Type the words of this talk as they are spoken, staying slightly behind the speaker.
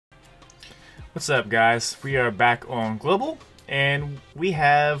What's up, guys? We are back on Global, and we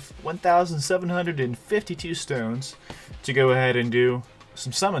have 1,752 stones to go ahead and do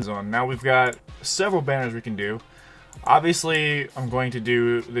some summons on. Now we've got several banners we can do. Obviously, I'm going to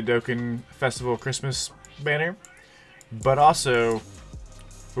do the Dokkan Festival Christmas banner, but also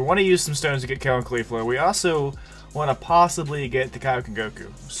we want to use some stones to get Kel and Caulifla. We also want to possibly get the Kaioken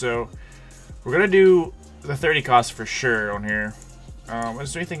Goku. So we're gonna do the 30 cost for sure on here.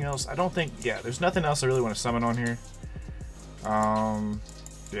 Is there anything else? I don't think, yeah, there's nothing else I really want to summon on here.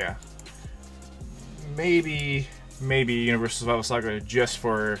 Yeah. Maybe Universal Survival Saga just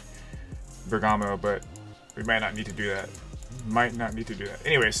for Bergamo, but we might not need to do that.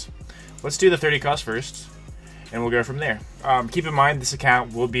 Anyways, let's do the 30 cost first, and we'll go from there. Keep in mind, this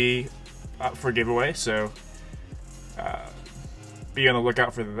account will be up for giveaway, so be on the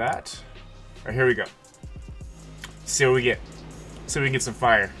lookout for that. Alright, here we go. See what we get. So we can get some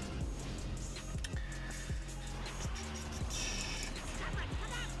fire.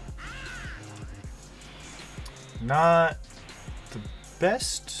 Not the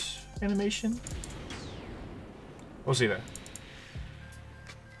best animation. We'll see that.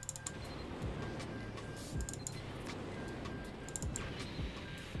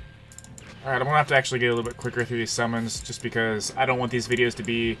 Alright, I'm gonna have to actually get a little bit quicker through these summons just because I don't want these videos to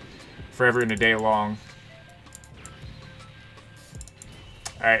be forever and a day long.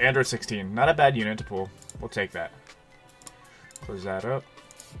 Alright, Android 16. Not a bad unit to pull. We'll take that. Close that up.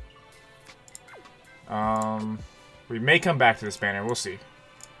 We may come back to this banner. We'll see.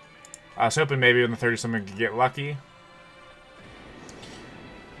 I was hoping maybe on the 30 someone could get lucky.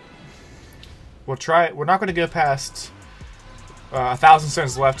 We'll try it. We're not going to go past 1,000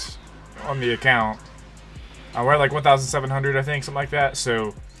 cents left on the account. We're at like 1,700, I think, something like that.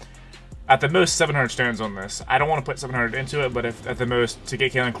 So at the most, 700 stones on this. I don't want to put 700 into it, but if at the most to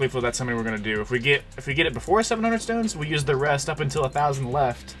get Kel and Caulifla, that's something we're gonna do. If we get it before 700 stones, we use the rest up until 1,000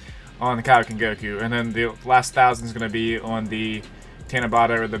 left on the Kaioken Goku, and then the last 1,000 is gonna be on the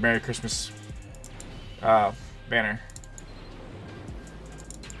Tanabata or the Merry Christmas banner.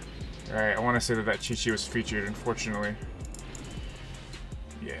 All right, I want to say that Chi-Chi was featured, unfortunately.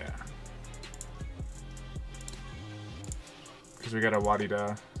 Yeah, because we got a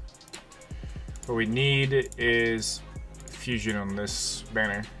Wadida. What we need is fusion on this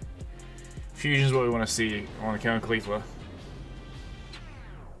banner. Fusion is what we want to see on the Kel and Caulifla.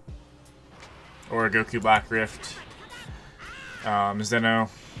 Or a Goku Black Rift. Zeno.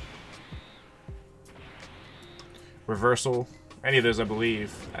 Reversal. Any of those, I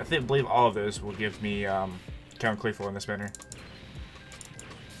believe. I believe all of those will give me Kel and Caulifla in this banner.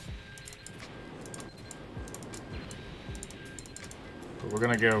 But we're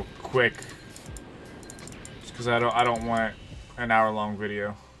gonna go quick. Because I don't want an hour-long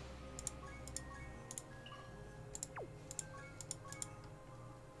video.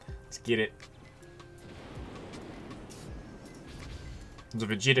 Let's get it. The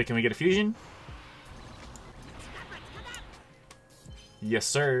Vegeta, can we get a fusion? Yes,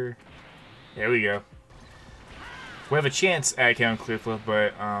 sir. There we go. We have a chance at Kel and Caulifla,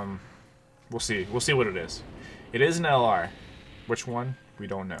 but we'll see. We'll see what it is. It is an LR. Which one? We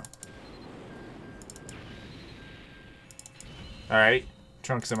don't know. Alright,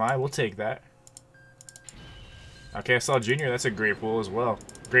 Trunks MI, we'll take that. Okay, I saw Junior, that's a great pull as well.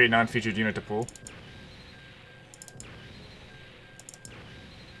 Great non-featured unit to pull.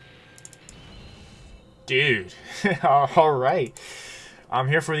 Dude, alright. I'm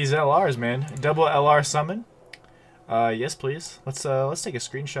here for these LRs, man. Double LR summon. Yes, please. Let's take a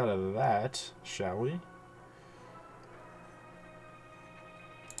screenshot of that, shall we?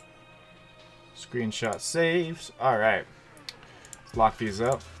 Screenshot saved. Alright. Lock these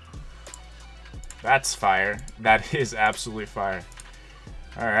up. That's fire. That is absolute fire.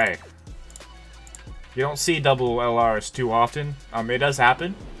 Alright. You don't see double LRs too often. It does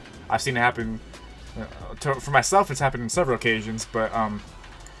happen. I've seen it happen. For myself, it's happened on several occasions, but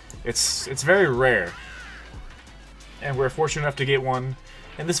it's very rare. And we're fortunate enough to get one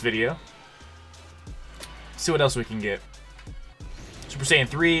in this video. See what else we can get. Super Saiyan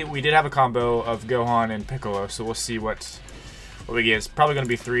 3, we did have a combo of Gohan and Piccolo, so we'll see what we get. It's probably going to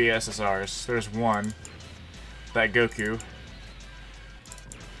be 3 SSRs. There's one. That Goku.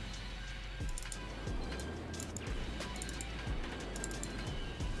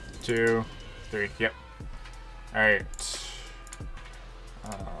 Two, three. Yep. Alright.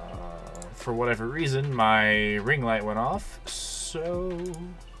 For whatever reason, my ring light went off, so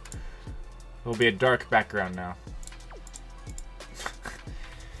it'll be a dark background now.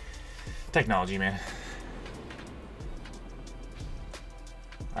 Technology, man.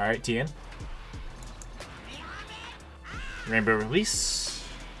 Alright, Tien. Rainbow Release.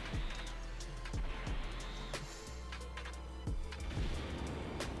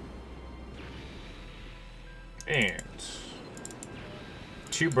 And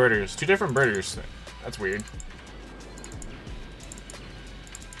 2 birders. 2 different birders. That's weird.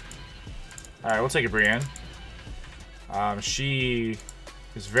 Alright, we'll take a Brienne. She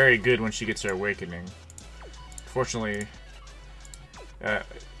is very good when she gets her awakening. Fortunately, I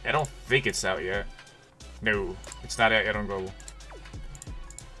don't think it's out yet. No, it's not out yet on global.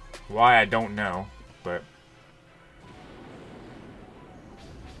 Why, I don't know, but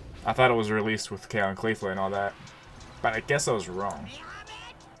I thought it was released with Kale and Cleefla and all that, but I guess I was wrong.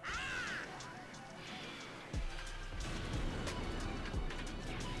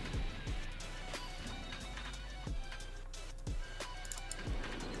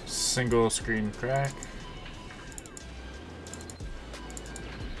 Single screen crack.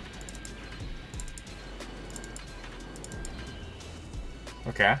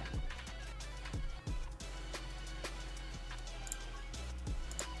 Okay.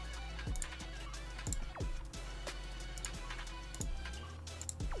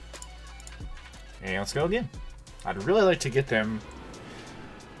 And let's go again. I'd really like to get them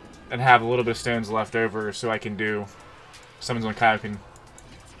and have a little bit of stones left over so I can do summons when Kyle can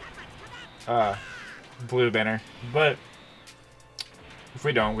blue banner, but if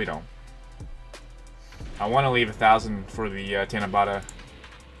we don't, we don't. I want to leave 1,000 for the Tanabata.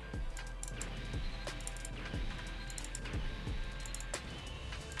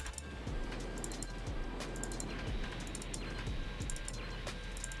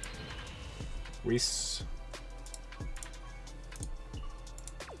 Weiss.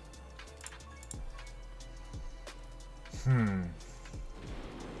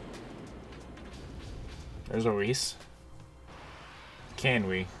 There's a Weiss. Can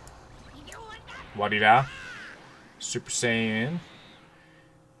we? Wadida. Super Saiyan.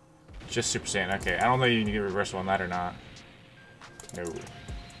 Just Super Saiyan. Okay, I don't know if you can get reversal on that or not. No.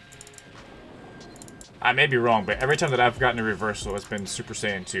 I may be wrong, but every time that I've gotten a reversal, it's been Super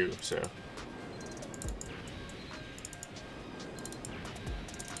Saiyan 2, so.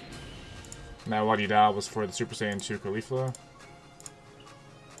 Now Wadida was for the Super Saiyan 2 Caulifla.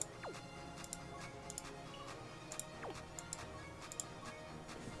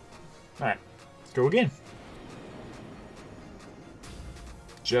 Alright, let's go again.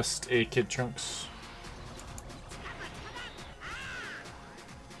 Just a Kid Trunks.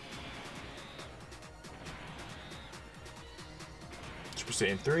 Super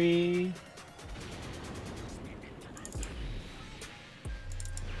Saiyan 3.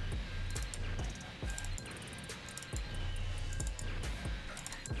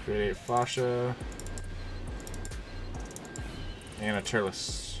 Grade 8 Fasha. And a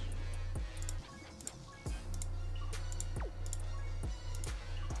Turles.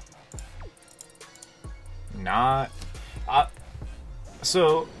 Not.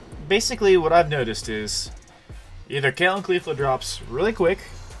 So basically, what I've noticed is either Kale and Caulifla drops really quick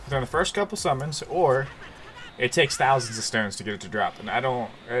within the first couple summons, or it takes thousands of stones to get it to drop. And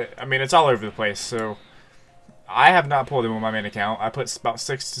I mean, it's all over the place. So I have not pulled them on my main account. I put about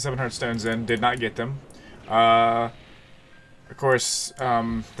 600 to 700 stones in, did not get them. Of course,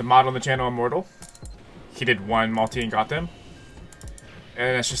 the mod on the channel, Immortal, he did one multi and got them.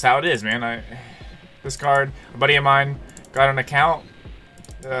 And that's just how it is, man. This card, a buddy of mine got an account.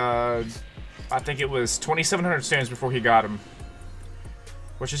 I think it was 2,700 stones before he got him,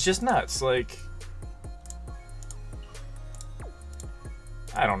 which is just nuts. Like,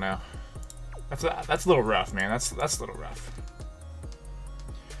 I don't know. That's a little rough, man. That's a little rough.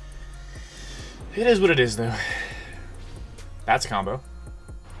 It is what it is, though. That's a combo.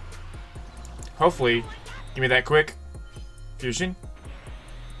 Hopefully, give me that quick fusion.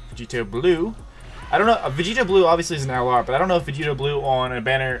 Vegito Blue. I don't know. Vegito Blue obviously is an LR, but I don't know if Vegito Blue on a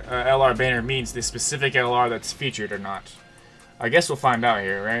banner, LR banner means the specific LR that's featured or not. I guess we'll find out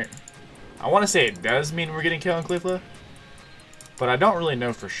here, right? I want to say it does mean we're getting Kale and Caulifla, but I don't really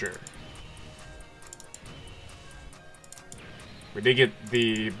know for sure. We did get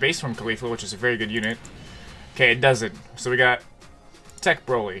the base from Caulifla, which is a very good unit. Okay, it doesn't. So we got Tech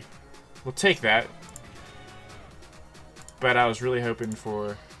Broly. We'll take that. But I was really hoping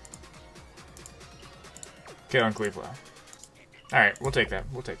for Kale and Caulifla. Alright, we'll take that.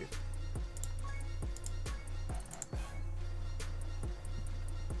 We'll take it.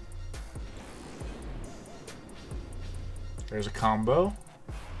 There's a combo.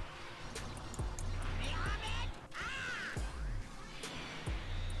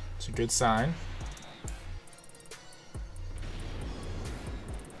 It's a good sign.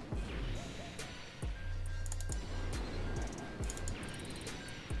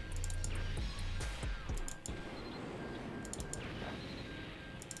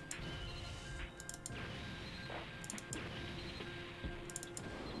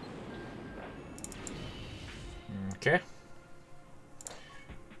 Okay.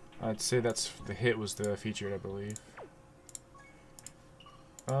 I'd say that's the hit was the featured, I believe.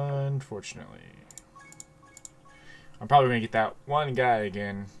 Unfortunately. I'm probably going to get that one guy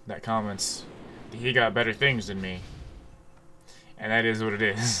again that comments that he got better things than me. And that is what it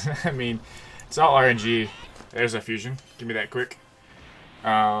is. I mean, it's all RNG. There's a fusion. Give me that quick.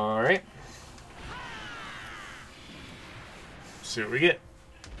 Alright. See what we get.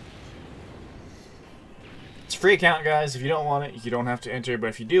 It's a free account, guys. If you don't want it, you don't have to enter. But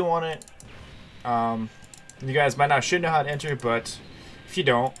if you do want it, you guys by now should know how to enter. But if you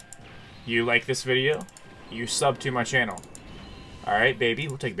don't, you like this video, you sub to my channel. Alright, baby.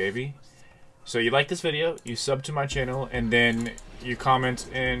 We'll take baby. So you like this video, you sub to my channel, and then you comment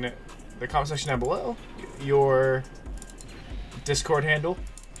in the comment section down below your Discord handle.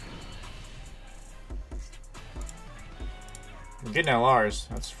 We're getting LRs,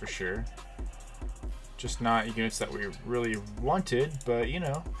 that's for sure. Just not units that we really wanted, but you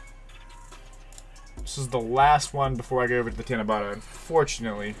know. This is the last one before I go over to the Tanabata,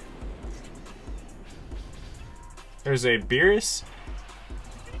 unfortunately. There's a Beerus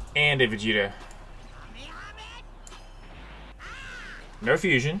and a Vegeta. No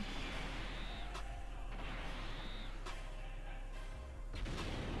fusion.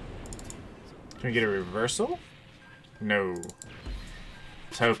 Can we get a reversal? No.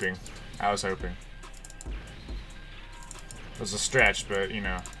 I was hoping. It was a stretch, but you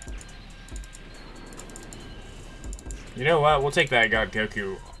know. You know what? We'll take that God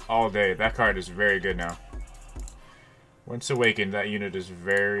Goku all day. That card is very good now. Once awakened, that unit is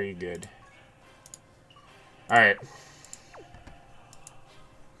very good. Alright.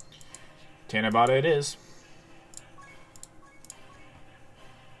 Tanabata it is.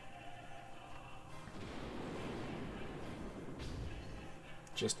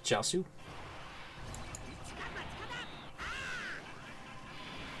 Just Chaozu.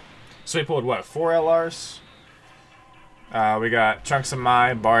 So we pulled what? 4 LRs? We got Trunks of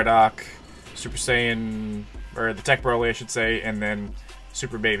Mai, Bardock, Super Saiyan, or the Tech Broly I should say, and then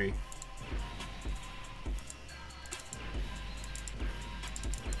Super Baby.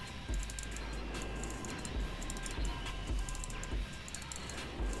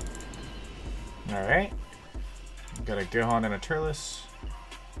 Alright. Got a Gohan and a Turles.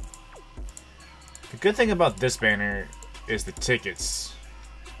 The good thing about this banner is the tickets.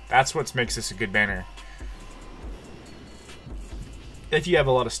 That's what makes this a good banner. If you have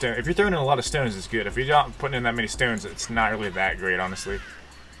a lot of stones. If you're throwing in a lot of stones, it's good. If you're not putting in that many stones, it's not really that great, honestly.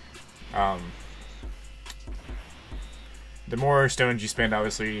 The more stones you spend,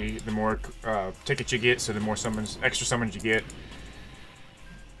 obviously, the more tickets you get, so the more extra summons you get.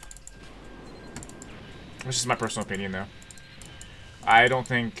 This is my personal opinion, though. I don't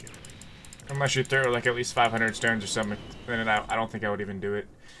think, unless you throw like at least 500 stones or something, then I don't think I would even do it.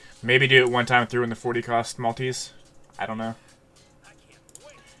 Maybe do it one time through in the 40 cost multis. I don't know.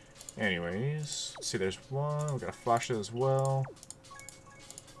 Anyways, let's see, there's one. We got a flash as well.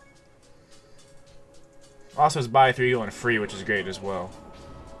 Also, it's buy 3 going free, which is great as well.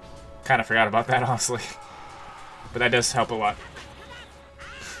 Kind of forgot about that, honestly. But that does help a lot.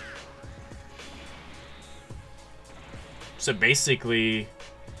 So basically,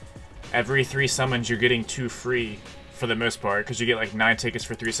 every 3 summons you're getting 2 free for the most part, because you get like 9 tickets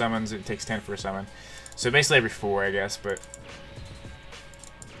for 3 summons, and it takes 10 for a summon. So basically every 4, I guess, but...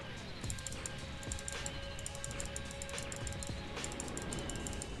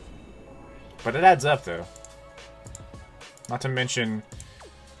 But it adds up, though. Not to mention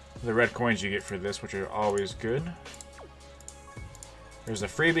the red coins you get for this, which are always good. There's a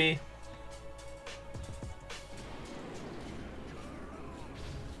freebie.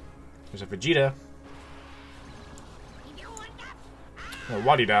 There's a Vegeta. A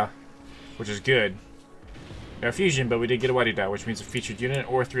Wadida, which is good. No fusion, but we did get a Wadida, which means a featured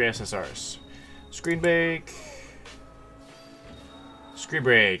unit or 3 SSRs. Screen break. Screen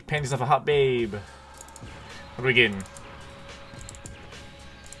break. Panties off a hot babe. What are we getting?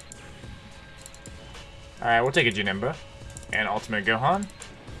 Alright, we'll take a Janemba. And Ultimate Gohan.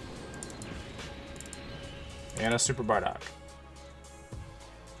 And a Super Bardock.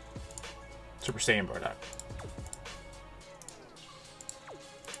 Super Saiyan Bardock.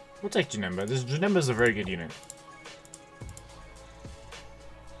 We'll take Janemba. This Janemba is a very good unit.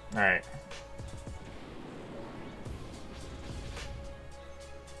 Alright.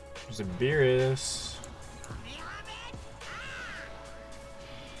 There's a Beerus.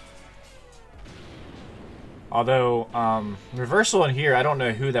 Although, reversal in here, I don't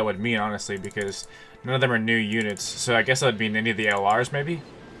know who that would mean, honestly, because none of them are new units. So I guess that would mean any of the LRs, maybe?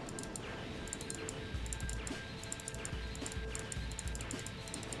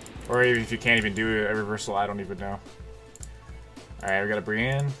 Or even if you can't even do a reversal, I don't even know. Alright, we got a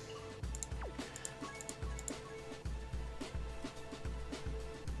Brienne.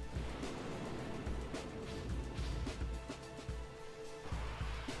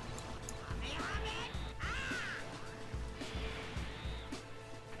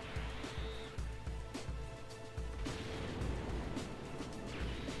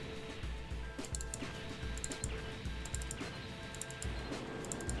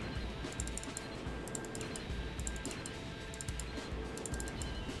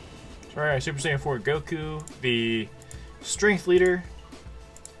 Alright, Super Saiyan 4 Goku, the Strength Leader,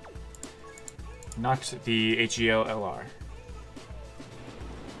 not the HEL LR.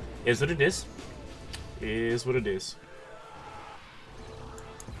 Is what it is. Is what it is.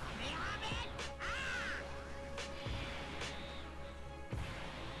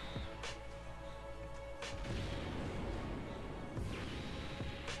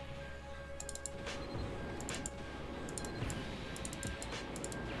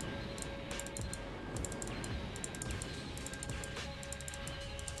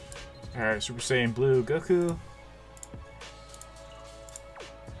 Alright, Super Saiyan Blue Goku.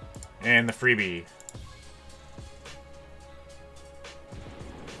 And the freebie.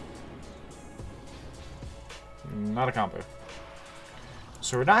 Not a combo.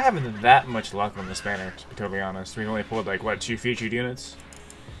 So we're not having that much luck on this banner, to be totally honest. We've only pulled like, what, 2 featured units?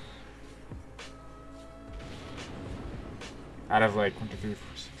 Out of like 1, 2, 3, 4,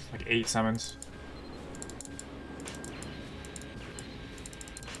 6, like 8 summons.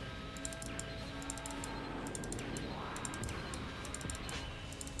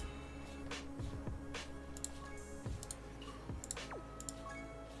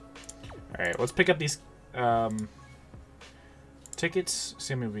 Alright, let's pick up these tickets.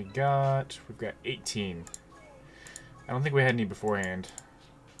 See how many we got. We've got 18. I don't think we had any beforehand.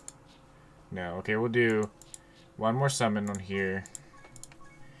 No, okay, we'll do one more summon on here.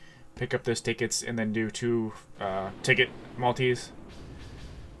 Pick up those tickets and then do 2 ticket multis.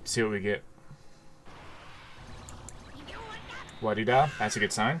 See what we get. Wadida, that's a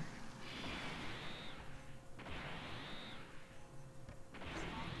good sign.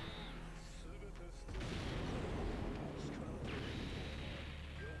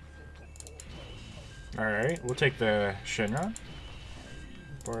 Alright, we'll take the Shenron.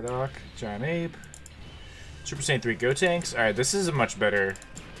 Bardock, Giant Ape. Super Saiyan 3 Gotenks. Alright, this is a much better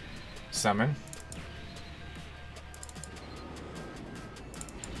summon.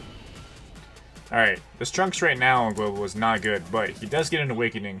 Alright, this Trunks right now on Global is not good, but he does get an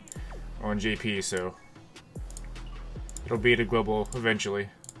Awakening on JP, so it'll be at Global eventually.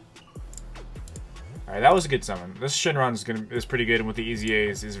 Alright, that was a good summon. This Shenron is pretty good, and with the Easy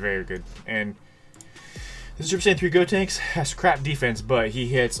A's is very good. And this Super Saiyan 3 Gotenks has crap defense, but he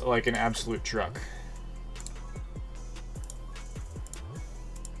hits like an absolute truck.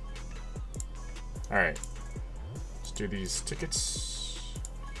 Alright. Let's do these tickets.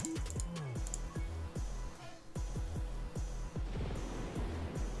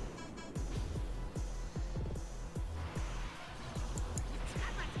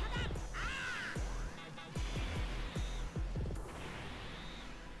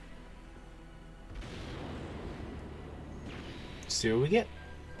 See what we get.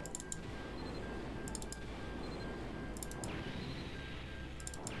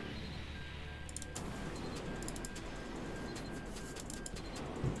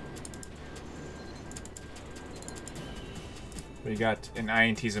 We got an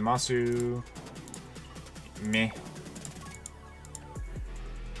INT Zamasu. Meh.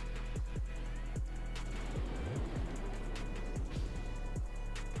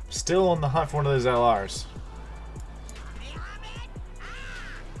 Still on the hunt for one of those LRs.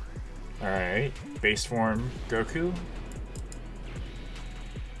 Alright, base form Goku.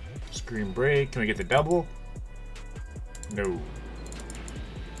 Screen break. Can we get the double? No.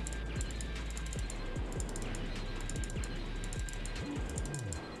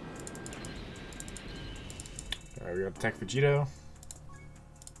 Alright, we got Tech Vegito.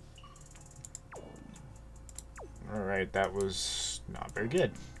 Alright, that was not very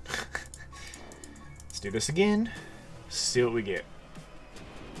good. Let's do this again. See what we get.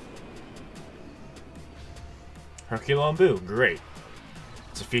 Hercule Boo, great.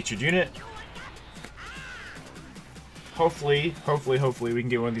 It's a featured unit. Hopefully we can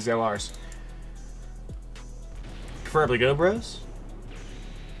get one of these LRs. Preferably Go Bros.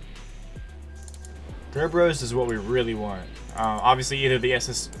 Go Bros is what we really want. Obviously, either the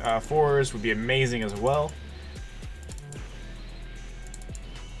SS4s would be amazing as well.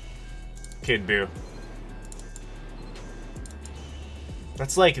 Kid Boo.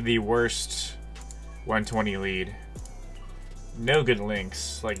 That's like the worst 120 lead. No good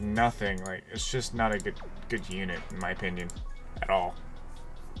links, like nothing. Like it's just not a good unit in my opinion, at all.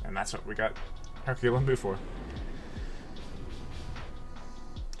 And that's what we got Hercule Limbu for.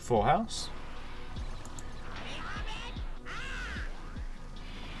 Full house.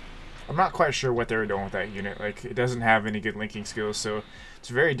 I'm not quite sure what they were doing with that unit. Like it doesn't have any good linking skills, so it's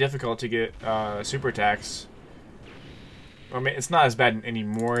very difficult to get super attacks. I mean, it's not as bad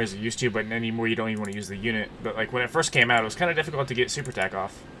anymore as it used to, but anymore you don't even want to use the unit. But like when it first came out, it was kind of difficult to get super attack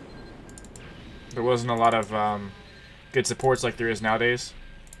off. There wasn't a lot of good supports like there is nowadays.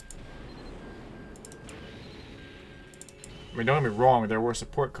 I mean, don't get me wrong, there were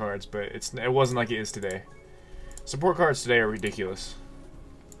support cards, but it wasn't like it is today. Support cards today are ridiculous.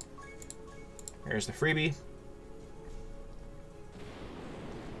 There's the freebie.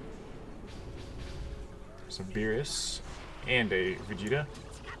 Some Beerus and a Vegeta.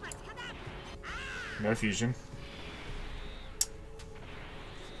 No fusion.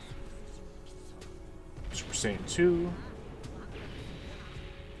 Super Saiyan 2.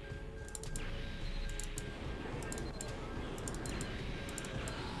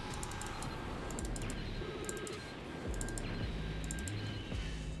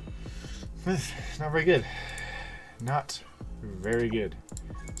 Not very good. Not very good.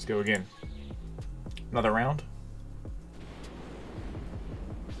 Let's go again. Another round.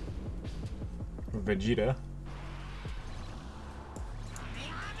 Vegeta.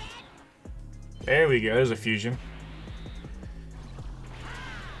 There we go. There's a fusion.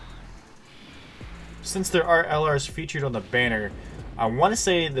 Since there are LRs featured on the banner, I want to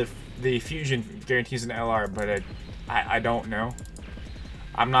say the fusion guarantees an LR, but I don't know.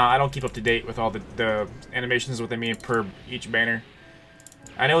 I don't keep up to date with all the animations, what they mean per each banner.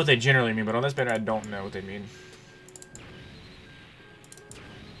 I know what they generally mean, but on this banner I don't know what they mean.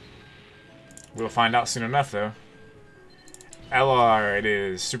 We'll find out soon enough, though. LR, it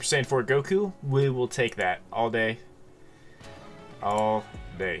is. Super Saiyan 4 Goku. We will take that all day. All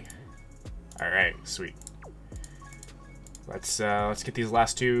day. Alright, sweet. Let's get these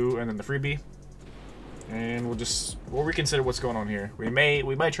last two and then the freebie. And we'll reconsider what's going on here. We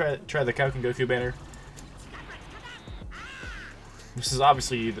might try the Kaioken Goku banner. This is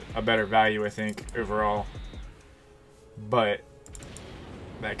obviously a better value, I think, overall. But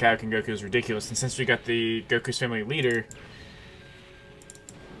that Kaioken Goku is ridiculous, and since we got the Goku's family leader,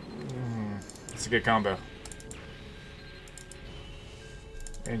 it's a good combo.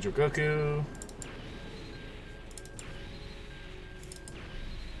 Angel Goku.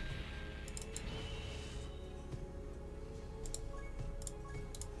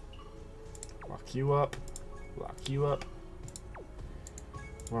 Lock you up. Lock you up.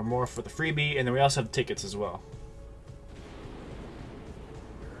 One more for the freebie, and then we also have tickets as well.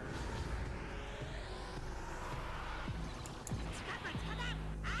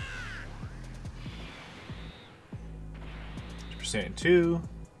 Super Saiyan 2.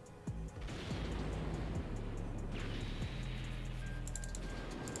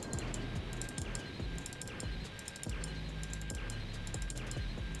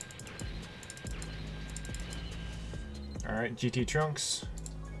 Alright, GT Trunks.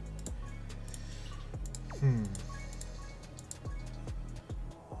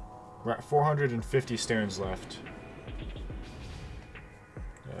 We're at 450 stones left.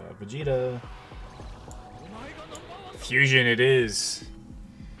 Vegeta. Fusion it is.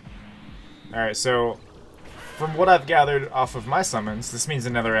 Alright, so from what I've gathered off of my summons, this means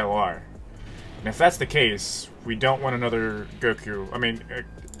another LR. And if that's the case, we don't want another Goku. I mean,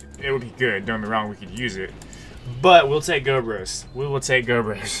 it would be good, don't get me wrong, we could use it. But we'll take Gobros. We will take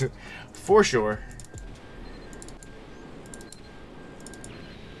Gobros. For sure.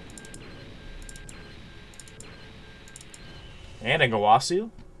 And a Gowasu?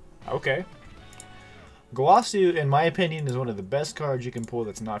 Okay. Gowasu, in my opinion, is one of the best cards you can pull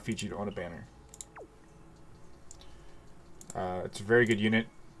that's not featured on a banner. It's a very good unit.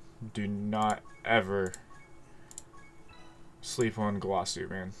 Do not ever sleep on Gowasu,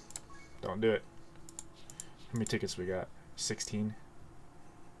 man. Don't do it. How many tickets we got? 16.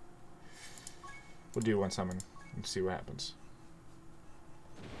 We'll do one summon and see what happens.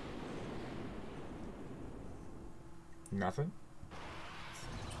 Nothing.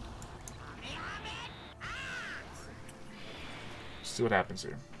 See what happens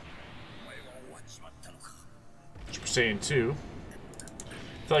here. Super Saiyan 2.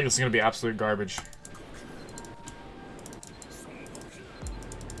 I feel like this is going to be absolute garbage.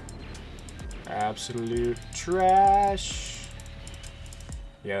 Absolute trash.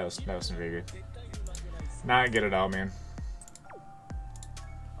 Yeah, that wasn't very good. Not good at all, man.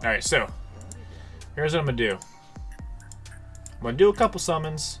 Alright, so here's what I'm gonna do. I'm gonna do a couple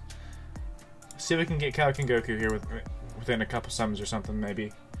summons. See if we can get Kaioken Goku here within a couple summons or something,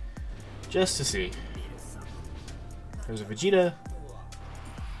 maybe. Just to see. There's a Vegeta.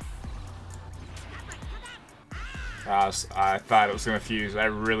 I thought it was gonna fuse. I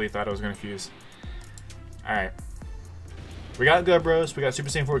really thought it was gonna fuse. Alright. We got Gobros, we got Super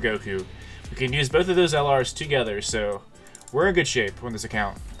Saiyan 4 Goku. We can use both of those LRs together, so we're in good shape on this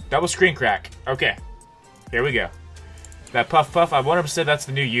account. Double screen crack. Okay. Here we go. That Puff Puff, I 100% that's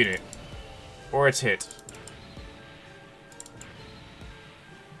the new unit. Or it's hit.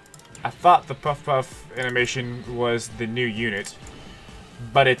 I thought the Puff Puff animation was the new unit.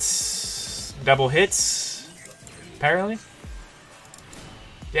 But it's double hits, apparently.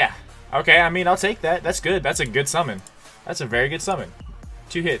 Yeah. Okay, I mean, I'll take that. That's good. That's a good summon. That's a very good summon.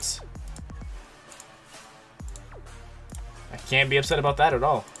 2 hits. I can't be upset about that at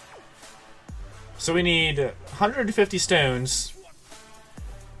all. So we need 150 stones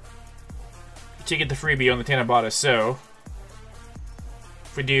to get the freebie on the Tanabata. So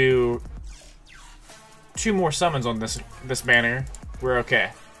if we do 2 more summons on this banner, we're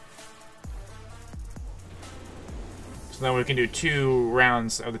okay. So now we can do 2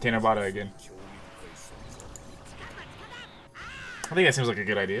 rounds of the Tanabata again. I think that seems like a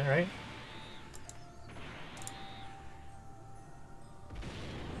good idea, right?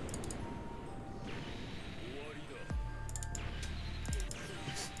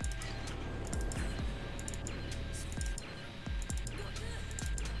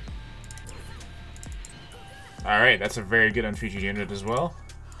 Alright, that's a very good unfeatured unit as well.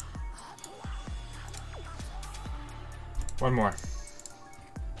 One more.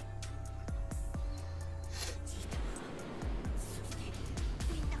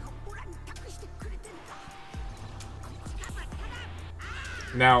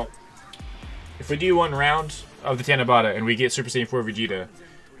 Now, if we do 1 round of the Tanabata and we get Super Saiyan 4 Vegeta,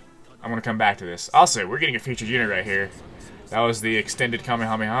 I'm going to come back to this. Also, we're getting a featured unit right here. That was the extended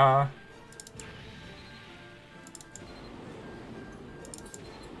Kamehameha.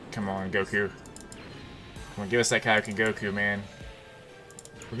 Come on, Goku. Come on, give us that Kaioken Goku, man.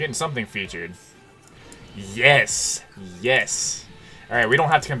 We're getting something featured. Yes! Yes! Alright, we don't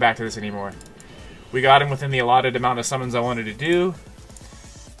have to come back to this anymore. We got him within the allotted amount of summons I wanted to do.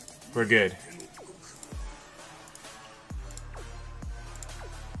 We're good.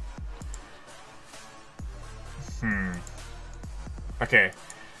 Okay.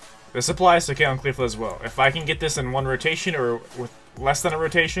 This applies to Kale and Cleefla as well. If I can get this in 1 rotation or with less than a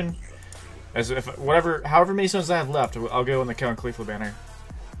rotation, as if however many stones I have left, I'll go on the Kale and Cleefla banner.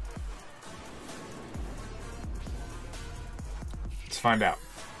 Let's find out.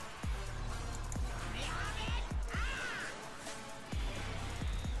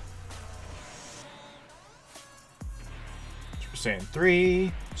 Super Saiyan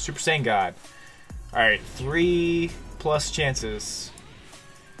 3, Super Saiyan God. Alright, 3+ chances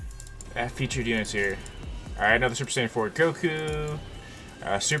at featured units here. Alright, another Super Saiyan 4 Goku.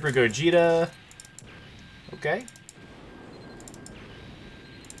 Super Gogeta. Okay.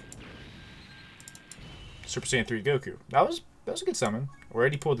 Super Saiyan 3 Goku. That was a good summon.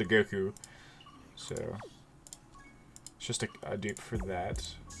 Already pulled the Goku. So it's just a dupe for that.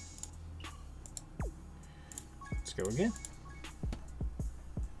 Let's go again.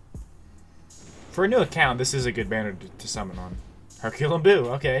 For a new account, this is a good banner to summon on. Hercule and Boo,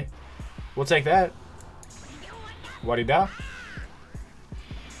 okay. We'll take that. Wadida.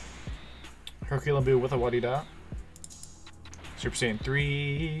 Hercule and Boo with a Wadida. Super Saiyan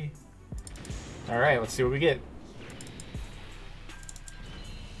 3. Alright, let's see what we get.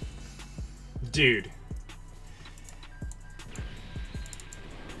 Dude.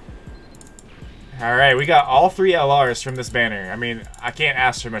 Alright, we got all 3 LRs from this banner. I mean, I can't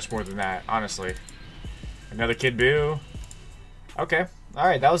ask for much more than that, honestly. Another Kid Buu. Okay.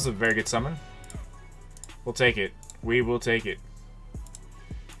 Alright, that was a very good summon. We'll take it. We will take it.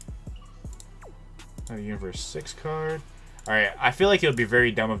 Another Universe 6 card. Alright, I feel like it would be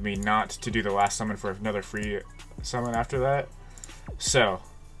very dumb of me not to do the last summon for another free summon after that. So,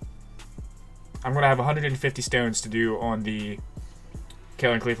 I'm going to have 150 stones to do on the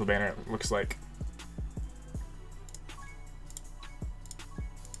Kale and Cleefla banner, it looks like.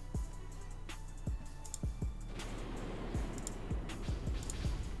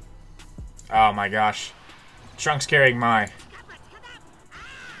 Oh my gosh. Trunks carrying Mai.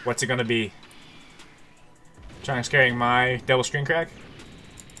 What's it gonna be? Trunks carrying Mai. Double screen crack?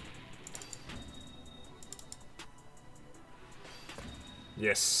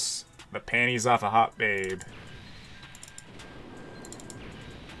 Yes. The panties off a hot babe.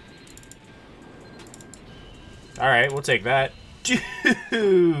 Alright, we'll take that.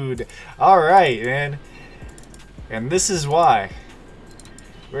 Dude! Alright, man. And this is why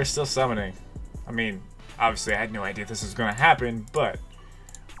we're still summoning. I mean, obviously I had no idea this was going to happen, but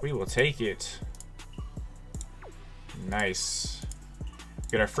we will take it. Nice.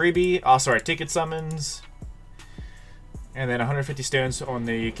 Get our freebie, also our ticket summons, and then 150 stones on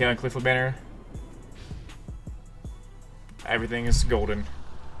the Kale and Clifford banner. Everything is golden.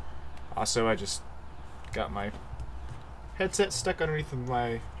 Also, I just got my headset stuck underneath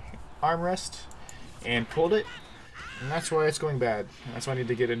my armrest and pulled it, and that's why it's going bad. That's why I need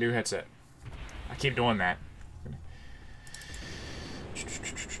to get a new headset. I keep doing that.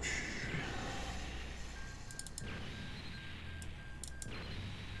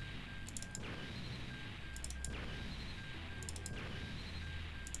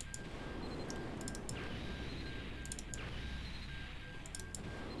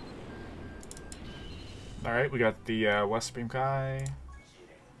 Alright, we got the West Supreme Kai.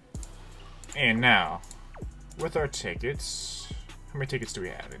 And now, with our tickets, how many tickets do we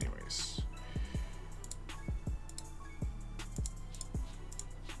have anyways?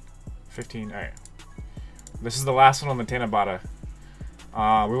 15, alright. This is the last one on the Tanabata.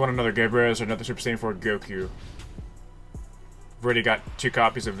 We want another Gobros or another Super Saiyan 4 Goku. We've already got 2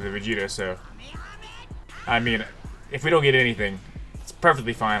 copies of the Vegeta, so... I mean, if we don't get anything, it's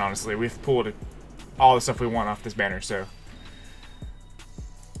perfectly fine, honestly. We've pulled all the stuff we want off this banner, so...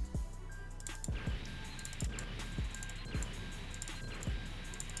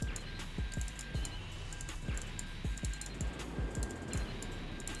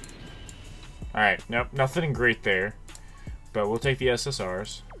 Alright, nope, nothing great there. But we'll take the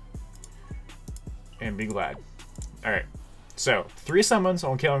SSRs. And be glad. Alright, so, 3 summons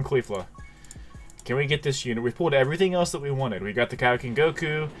on Kale and Caulifla. Can we get this unit? We pulled everything else that we wanted. We got the Kaioken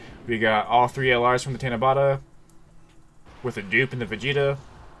Goku. We got all 3 LRs from the Tanabata. With a dupe and the Vegeta.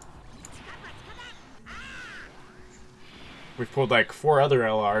 We've pulled like 4 other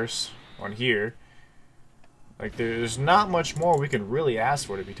LRs on here. Like, there's not much more we can really ask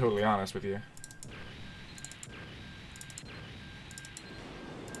for, to be totally honest with you.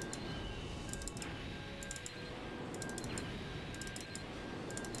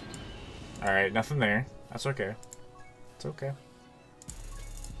 Alright, nothing there. That's okay. It's okay.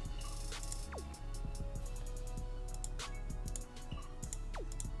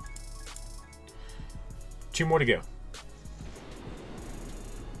 Two more to go.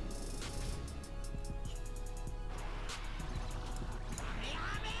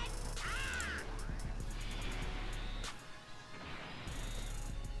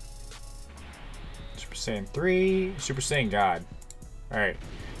 Super Saiyan 3, Super Saiyan God. Alright.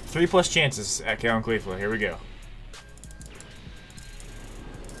 3+ chances at Kale and Caulifla. Here we go.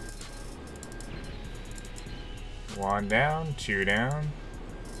 One down, 2 down.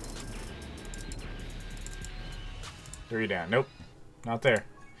 3 down. Nope. Not there.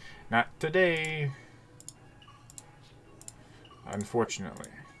 Not today.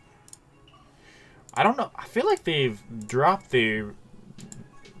 Unfortunately. I don't know. I feel like they've dropped the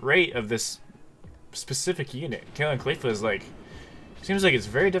rate of this specific unit. Kale and Caulifla is like... Seems like it's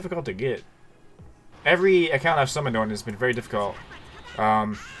very difficult to get. Every account I've summoned on has been very difficult.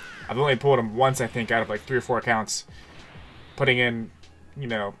 I've only pulled them once, I think, out of like 3 or 4 accounts. Putting in, you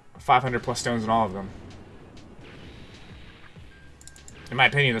know, 500+ stones in all of them. In my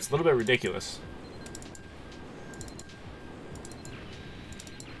opinion, that's a little bit ridiculous.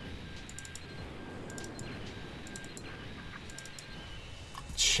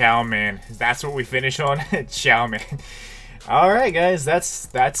 Chow Man. That's what we finish on? Chow Man. Alright guys, that's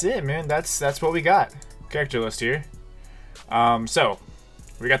it, man. That's what we got. Character list here. So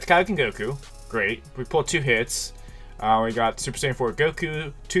we got the Kaioken Goku. Great. We pulled 2 hits. We got Super Saiyan 4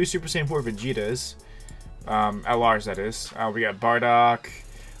 Goku, 2 Super Saiyan 4 Vegetas. LRs, that is. We got Bardock.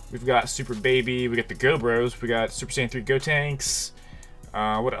 We've got Super Baby. We got the Gobros. We got Super Saiyan 3 Gotenks.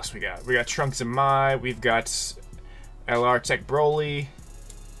 What else we got? We got Trunks and Mai. We've got LR Tech Broly.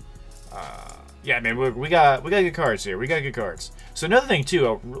 Yeah, man, we got good cards here. We got good cards. So another thing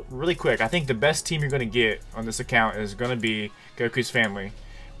too, really quick, I think the best team you're gonna get on this account is gonna be Goku's family.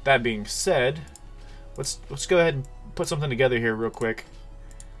 With that being said, let's go ahead and put something together here real quick.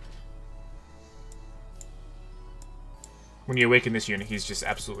 When you awaken this unit, he's just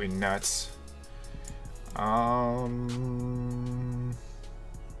absolutely nuts.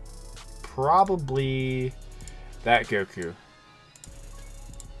 Probably that Goku.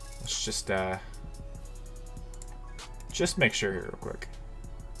 Let's just make sure here real quick.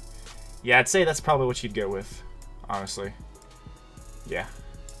 Yeah, I'd say that's probably what you'd go with, honestly. Yeah,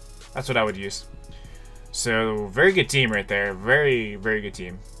 that's what I would use. So, very good team right there. Very, very good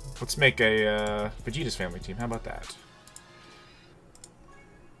team. Let's make a Vegeta's family team. How about that?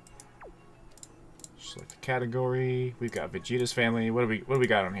 Select the category. We've got Vegeta's family. What do we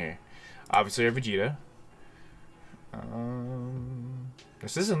got on here? Obviously, our Vegeta.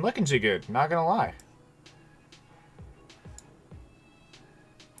 This isn't looking too good. Not gonna lie.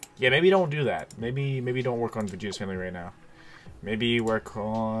 Yeah, maybe don't do that. Maybe don't work on Vegeta's family right now. Maybe work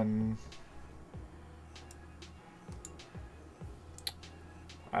on...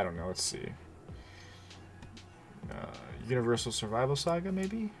 I don't know. Let's see. Universal Survival Saga,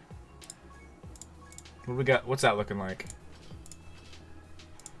 maybe? What we got? What's that looking like?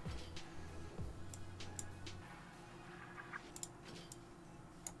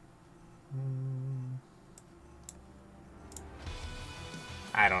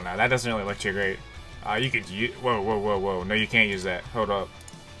 I don't know. That doesn't really look too great. You could use... Whoa, whoa, whoa, whoa. No, you can't use that. Hold up.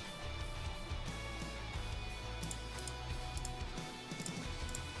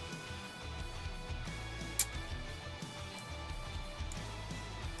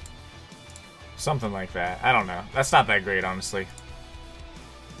 Something like that. I don't know. That's not that great, honestly.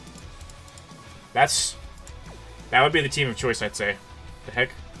 That would be the team of choice, I'd say. The heck?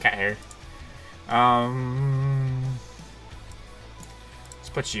 Cat hair. Let's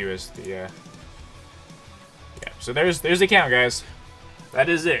put you as the, yeah, so there's the account, guys. That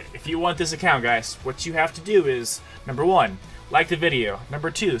is it. If you want this account, guys, what you have to do is, number 1, like the video.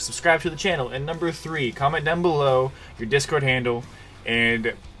 Number 2, subscribe to the channel. And number 3, comment down below your Discord handle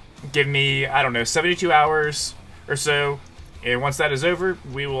and give me, I don't know, 72 hours or so. And once that is over,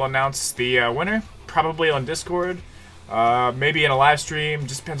 we will announce the winner, probably on Discord, maybe in a live stream.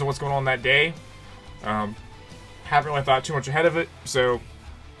 Just depends on what's going on that day. Haven't really thought too much ahead of it, so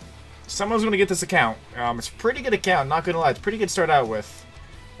someone's going to get this account. It's a pretty good account, not going to lie. It's pretty good to start out with.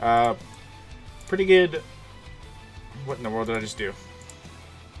 Pretty good... What in the world did I just do?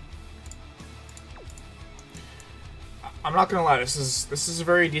 I'm not going to lie, this is a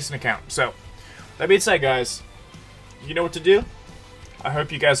very decent account. So, that being said, guys, you know what to do. I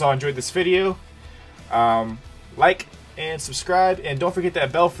hope you guys all enjoyed this video. Like and subscribe, and don't forget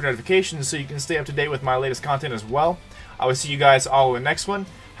that bell for notifications so you can stay up to date with my latest content as well. I will see you guys all in the next one.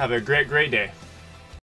 Have a great day.